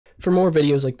For more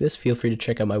videos like this, feel free to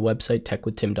check out my website,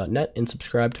 techwithtim.net, and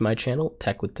subscribe to my channel,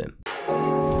 Tech with Tim.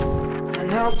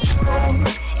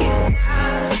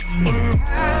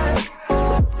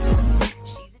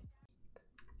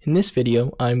 In this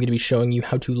video, I'm going to be showing you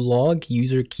how to log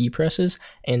user key presses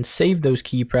and save those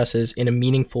key presses in a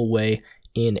meaningful way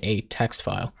in a text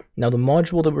file. Now, the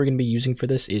module that we're going to be using for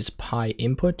this is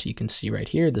pynput. You can see right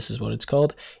here, this is what it's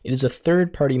called. It is a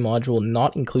third-party module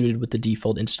not included with the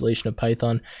default installation of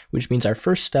Python, which means our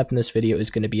first step in this video is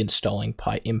going to be installing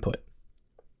pynput.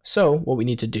 So what we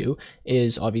need to do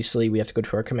is, obviously, we have to go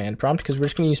to our command prompt because we're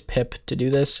just going to use pip to do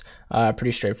this.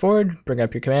 Pretty straightforward. Bring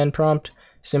up your command prompt.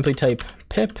 Simply type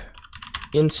pip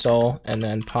install and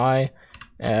then pynput.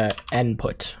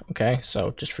 Okay,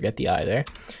 so just forget the I there.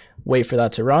 Wait for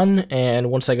that to run,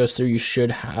 and once that goes through, you should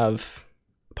have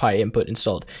pynput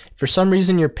installed. If for some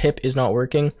reason your pip is not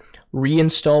working,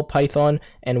 reinstall Python,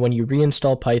 and when you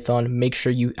reinstall Python, make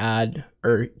sure you add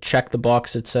or check the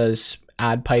box that says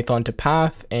add Python to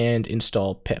path and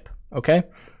install pip. Okay,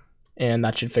 and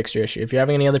that should fix your issue. If you're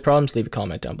having any other problems, leave a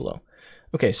comment down below.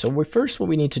 Okay, so what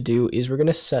we need to do is we're going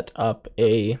to set up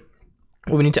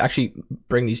we need to actually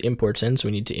bring these imports in. So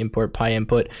we need to import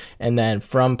pynput, and then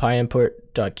from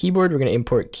pynput.keyboard, we're going to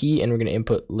import key and we're going to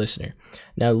input listener.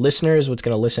 Now, listener is what's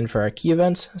going to listen for our key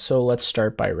events. So let's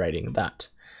start by writing that.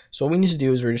 So what we need to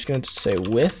do is we're just going to say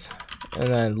with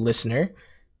and then listener.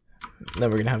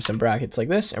 Then we're going to have some brackets like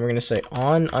this, and we're going to say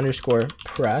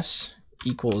on_press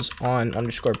equals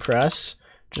on_press.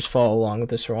 Just follow along with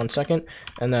this for 1 second.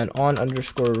 And then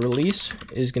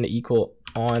on_release is going to equal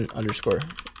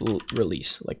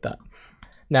on_release, like that.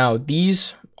 Now,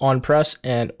 these on press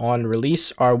and on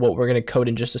release are what we're going to code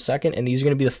in just a second. And these are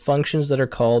going to be the functions that are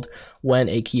called when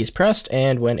a key is pressed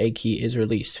and when a key is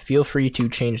released. Feel free to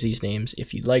change these names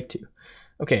if you'd like to.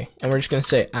 Okay, and we're just going to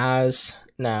say as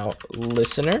now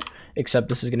listener, except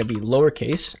this is going to be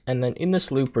lowercase. And then in this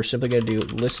loop, we're simply going to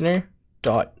do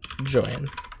listener.join.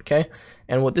 Okay.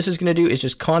 And what this is going to do is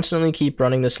just constantly keep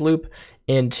running this loop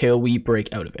until we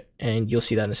break out of it. And you'll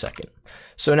see that in a second.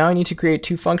 So now I need to create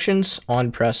two functions,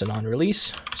 on press and on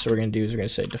release. So what we're going to do is we're going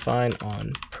to say define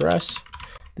on press.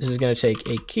 This is going to take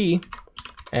a key,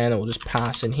 and then we'll just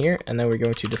pass in here. And then we're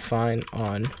going to define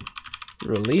on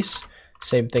release.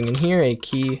 Same thing in here, a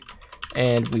key,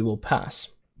 and we will pass.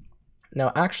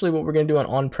 Now, actually, what we're going to do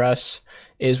on press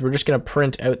is we're just going to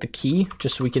print out the key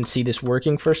just so we can see this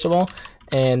working first of all,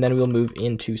 and then we'll move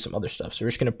into some other stuff. So we're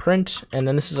just going to print, and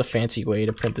then this is a fancy way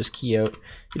to print this key out.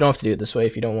 You don't have to do it this way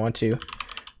if you don't want to,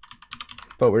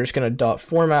 but we're just going to dot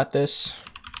format this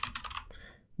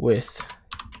with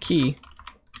key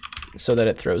so that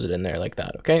it throws it in there like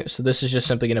that. Okay, so this is just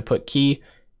simply going to put key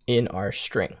in our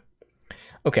string.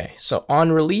 Okay, so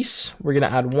on release, we're going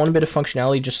to add one bit of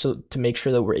functionality just so to make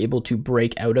sure that we're able to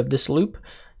break out of this loop.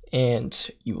 And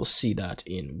you will see that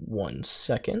in 1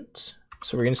 second.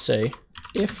 So we're going to say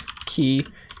if key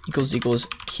equals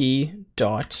key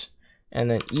dot and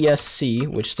then ESC,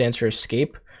 which stands for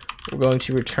escape, we're going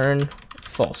to return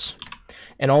false.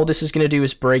 And all this is going to do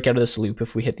is break out of this loop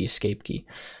if we hit the escape key.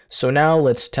 So now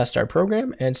let's test our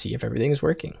program and see if everything is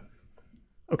working.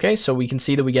 Okay, so we can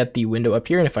see that we get the window up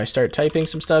here, and if I start typing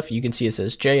some stuff, you can see it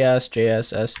says JS,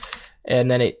 JSS, and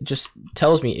then it just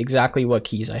tells me exactly what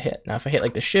keys I hit. Now, if I hit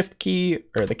like the shift key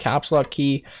or the caps lock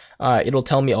key, it'll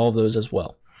tell me all of those as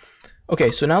well. Okay,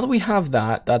 so now that we have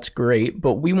that, that's great,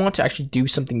 but we want to actually do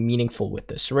something meaningful with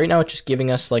this. So right now it's just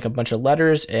giving us like a bunch of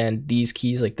letters and these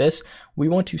keys like this. We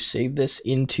want to save this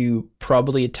into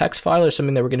probably a text file or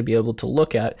something that we're going to be able to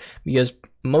look at, because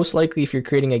most likely if you're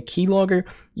creating a keylogger,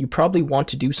 you probably want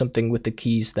to do something with the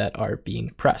keys that are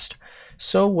being pressed.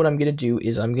 So what I'm going to do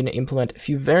is I'm going to implement a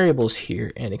few variables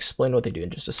here and explain what they do in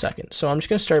just a second. So I'm just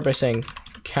going to start by saying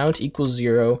count equals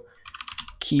 0,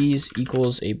 keys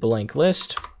equals a blank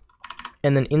list.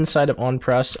 And then inside of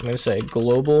onPress, I'm going to say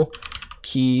global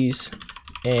keys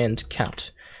and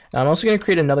count. Now I'm also going to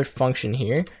create another function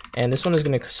here, and this one is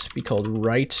going to be called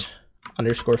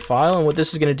write_file. And what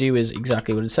this is going to do is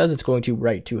exactly what it says. It's going to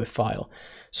write to a file.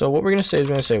 So what we're going to say is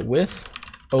we're going to say with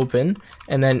open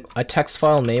and then a text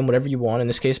file name, whatever you want. In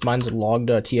this case, mine's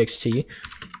log.txt.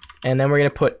 And then we're going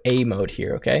to put a mode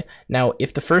here, okay? Now,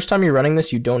 if the first time you're running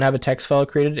this, you don't have a text file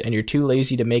created and you're too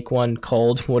lazy to make one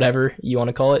called whatever you want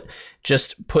to call it,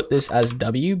 just put this as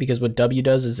W, because what W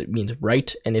does is it means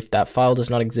write, and if that file does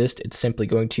not exist, it's simply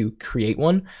going to create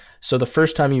one. So the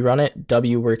first time you run it,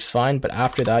 W works fine, but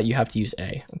after that, you have to use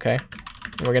A, okay?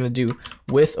 And we're going to do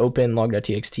with open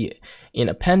log.txt in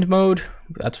append mode.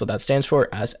 That's what that stands for,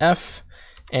 as F.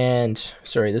 And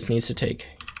sorry, this needs to take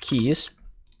keys.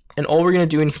 And all we're going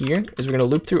to do in here is we're going to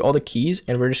loop through all the keys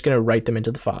and we're just going to write them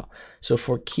into the file. So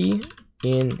for key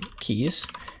in keys,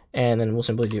 and then we'll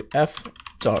simply do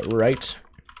f.write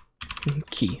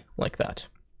key like that.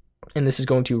 And this is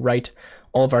going to write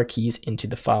all of our keys into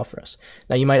the file for us.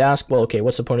 Now you might ask, well, okay,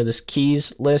 what's the point of this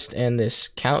keys list and this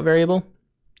count variable?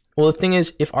 Well, the thing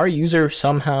is, if our user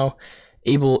somehow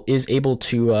is able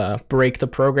to break the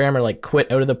program or like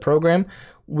quit out of the program,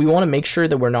 we want to make sure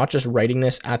that we're not just writing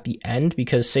this at the end,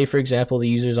 because say for example the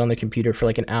user's on the computer for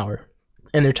like an hour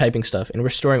and they're typing stuff and we're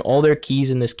storing all their keys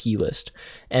in this key list,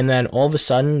 and then all of a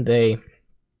sudden they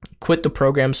quit the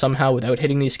program somehow without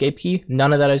hitting the escape key,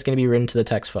 none of that is going to be written to the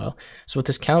text file. So what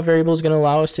this count variable is going to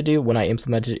allow us to do, when I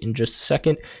implement it in just a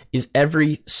second, is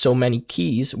every so many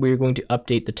keys we're going to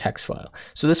update the text file.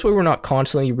 So this way we're not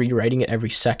constantly rewriting it every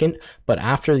second, but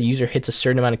after the user hits a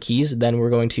certain amount of keys, then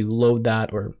we're going to load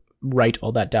that or write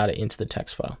all that data into the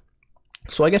text file.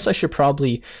 So I guess I should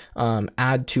probably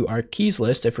add to our keys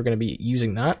list if we're going to be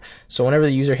using that. So whenever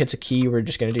the user hits a key, we're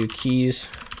just going to do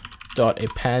keys.append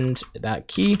that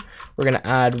key. We're going to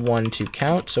add 1 to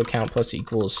count, so count plus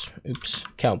equals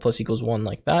 1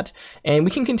 like that. And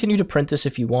we can continue to print this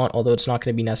if you want, although it's not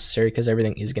going to be necessary because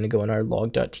everything is going to go in our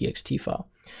log.txt file.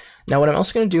 Now what I'm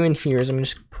also going to do in here is I'm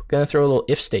just going to throw a little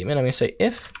if statement. I'm going to say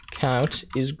if count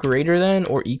is greater than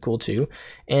or equal to,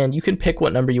 and you can pick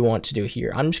what number you want to do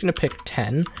here. I'm just going to pick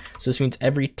 10. So this means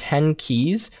every 10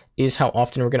 keys is how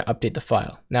often we're going to update the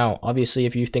file. Now, obviously,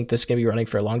 if you think this is going to be running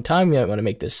for a long time, you might want to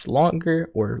make this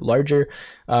longer or larger.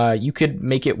 You could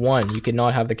make it 1. You could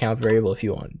not have the count variable if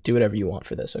you want. Do whatever you want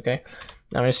for this, okay?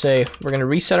 Now I'm going to say we're going to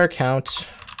reset our count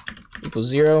equals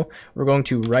 0. We're going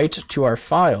to write to our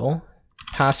file,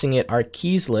 passing it our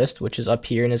keys list, which is up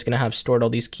here and is going to have stored all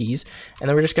these keys. And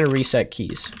then we're just going to reset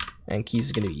keys, and keys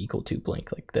is going to be equal to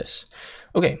blank like this.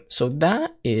 Okay, so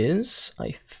that is,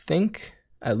 I think,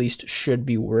 at least should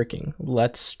be working.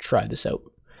 Let's try this out.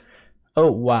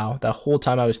 Oh, wow. The whole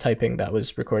time I was typing, that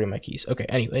was recording my keys. Okay,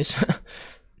 anyways.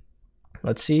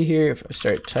 Let's see here. If I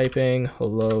start typing,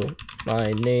 hello,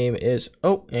 my name is,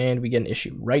 oh, and we get an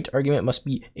issue. Write argument must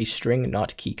be a string,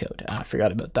 not key code. I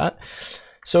forgot about that.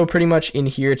 So pretty much in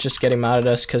here, it's just getting mad at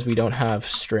us because we don't have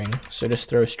string. So just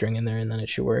throw a string in there and then it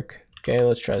should work. Okay,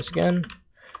 let's try this again.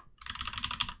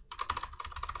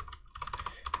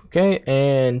 Okay,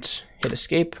 and hit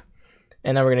escape.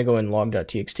 And now we're going to go in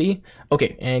log.txt.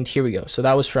 Okay, and here we go. So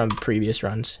that was from previous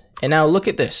runs. And now look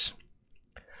at this.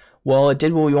 Well, it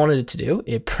did what we wanted it to do.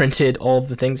 It printed all of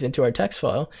the things into our text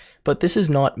file, but this is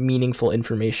not meaningful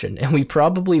information. And we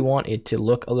probably want it to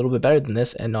look a little bit better than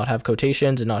this and not have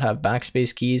quotations and not have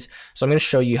backspace keys. So I'm going to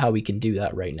show you how we can do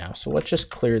that right now. So let's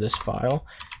just clear this file,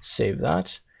 save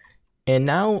that. And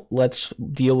now let's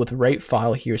deal with write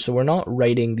file here. So we're not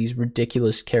writing these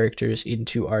ridiculous characters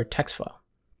into our text file.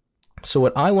 So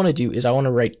what I want to do is I want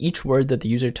to write each word that the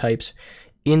user types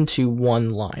into one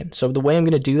line. So the way I'm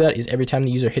going to do that is every time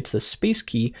the user hits the space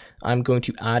key, I'm going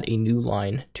to add a new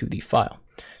line to the file.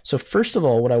 So first of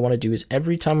all, what I want to do is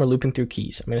every time we're looping through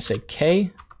keys, I'm going to say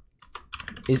k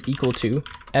is equal to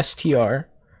str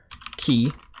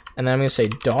key, and then I'm going to say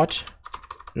dot,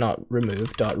 not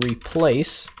remove, dot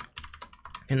replace,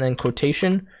 and then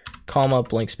quotation, comma,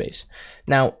 blank space.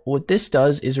 Now, what this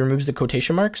does is removes the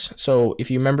quotation marks. So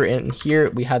if you remember in here,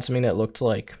 we had something that looked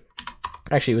like,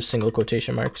 actually it was single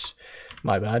quotation marks,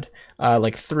 my bad.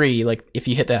 Like 3, like if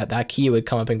you hit that key, it would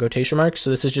come up in quotation marks. So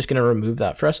this is just going to remove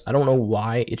that for us. I don't know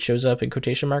why it shows up in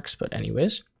quotation marks, but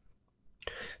anyways.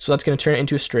 So that's going to turn it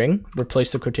into a string,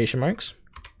 replace the quotation marks.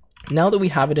 Now that we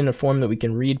have it in a form that we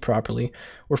can read properly,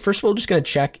 we're first of all just going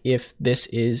to check if this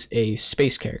is a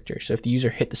space character. So if the user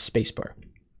hit the space bar.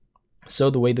 So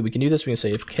the way that we can do this, we can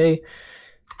say if k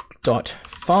dot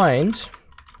find,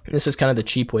 this is kind of the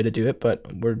cheap way to do it, but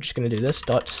we're just going to do this,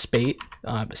 dot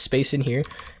space in here,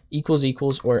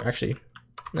 equals, or actually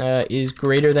is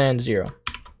greater than 0.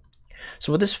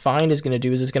 So what this find is going to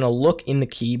do is it's going to look in the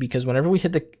key, because whenever we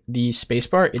hit the space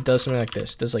bar, it does something like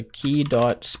this. It does like key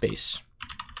dot space.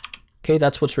 Okay,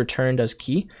 that's what's returned as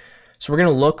key. So we're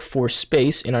going to look for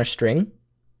space in our string.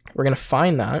 We're going to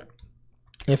find that.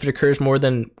 If it occurs more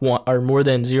than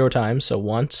 0 times, so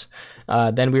once,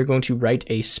 then we're going to write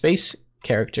a space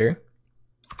character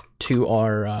to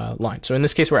our line. So in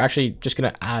this case, we're actually just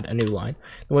going to add a new line.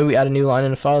 The way we add a new line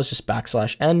in a file is just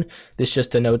 \n. This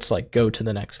just denotes like go to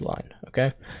the next line.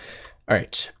 Okay. All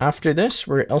right. After this,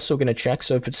 we're also going to check.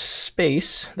 So if it's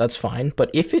space, that's fine. But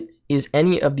if it is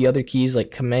any of the other keys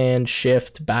like command,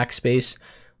 shift, backspace,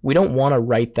 we don't want to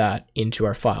write that into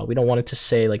our file. We don't want it to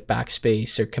say like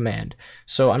backspace or command.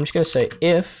 So I'm just going to say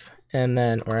if, and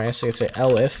then, or I guess I could say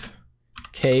elif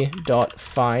k dot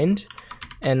find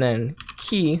and then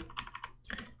key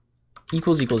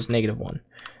equals -1.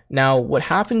 Now, what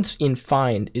happens in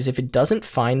find is if it doesn't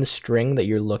find the string that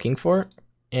you're looking for,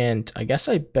 and I guess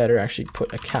I better actually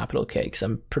put a capital K because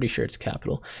I'm pretty sure it's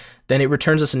capital, then it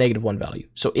returns us a -1 value.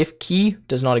 So if key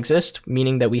does not exist,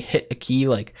 meaning that we hit a key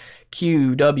like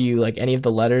Q, W, like any of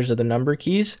the letters or the number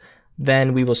keys,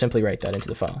 then we will simply write that into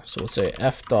the file. So we'll say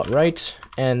f.write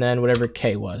and then whatever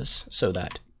K was, so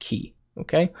that key,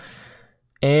 okay?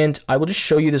 And I will just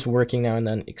show you this working now and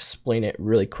then explain it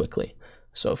really quickly.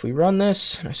 So if we run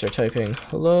this, and I start typing,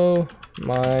 hello,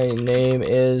 my name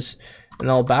is, and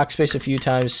I'll backspace a few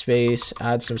times, space,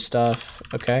 add some stuff,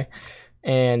 okay?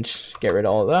 And get rid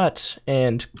of all of that,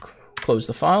 and close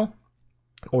the file,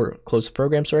 or close the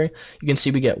program, sorry. You can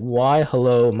see we get y,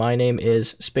 hello, my name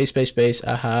is, space,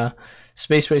 aha,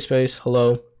 space,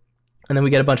 hello, and then we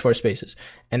get a bunch more spaces.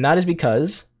 And that is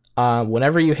because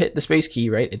whenever you hit the space key,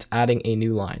 right, it's adding a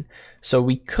new line. So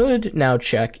we could now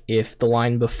check if the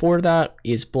line before that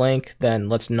is blank, then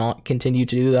let's not continue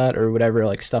to do that or whatever,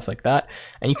 like stuff like that.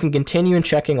 And you can continue in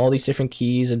checking all these different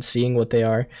keys and seeing what they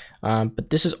are. But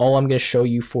this is all I'm going to show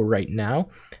you for right now.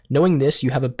 Knowing this,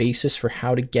 you have a basis for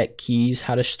how to get keys,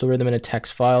 how to store them in a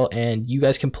text file, and you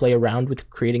guys can play around with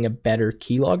creating a better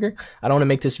keylogger. I don't want to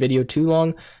make this video too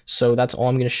long, so that's all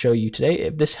I'm going to show you today.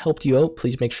 If this helped you out,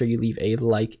 please make sure you leave a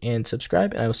like and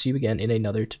subscribe, and I will see you again in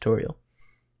another tutorial.